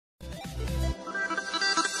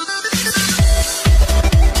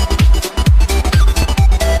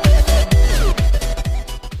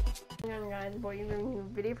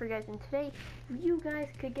today you guys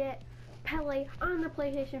could get Pele on the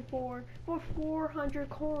PlayStation 4 for 400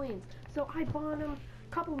 coins. So I bought him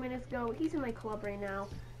a couple minutes ago. He's in my club right now.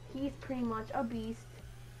 He's pretty much a beast.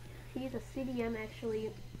 He's a CDM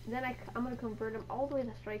actually. Then I'm going to convert him all the way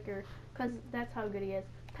to striker because that's how good he is.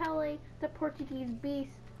 Pele, the Portuguese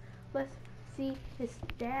beast. Let's see his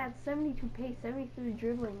stats: 72 pace, 73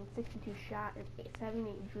 dribbling, 62 shot, and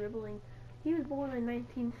 78 dribbling. He was born in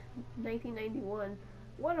 1991.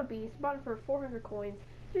 What a beast. Bought him for 400 coins.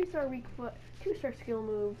 3-star weak foot, 2-star skill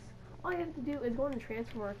moves. All you have to do is go in the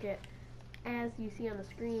transfer market, as you see on the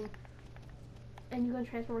screen, and you go to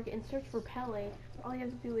transfer market and search for Pele. All you have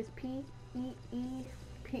to do is P-E-E-P-L-E.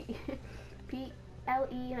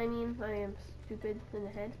 I mean, I am stupid in the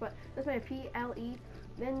head, but that's my P-L-E.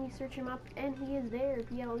 Then you search him up, and he is there.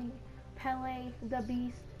 P-L-E, Pele, the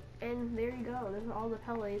beast, and there you go. There's all the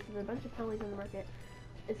Peles. There's a bunch of Peles on the market.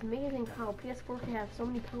 It's amazing how PS4 can have so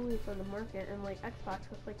many Peles on the market, and like Xbox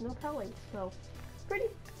with like no Peles. So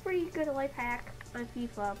pretty good life hack on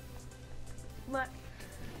FIFA. But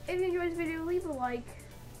if you enjoyed this video, leave a like,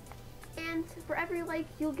 and for every like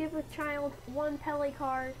you'll give a child one Pele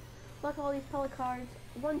card. Look at all these Pele cards.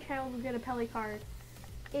 One child will get a Pele card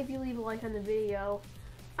if you leave a like on the video.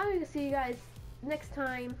 I'm going to see you guys next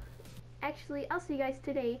time. Actually, I'll see you guys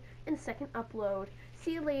today in the second upload.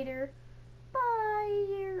 See you later. Bye.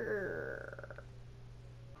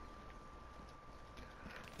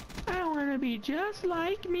 I want to be just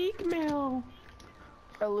like Meek Mill.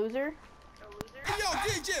 A loser? Hey yo,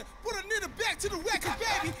 DJ, put a nigga back to the record,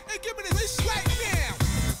 baby, and give me this right now.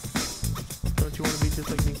 Don't you want to be just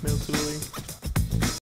like Meek Mill, Sully?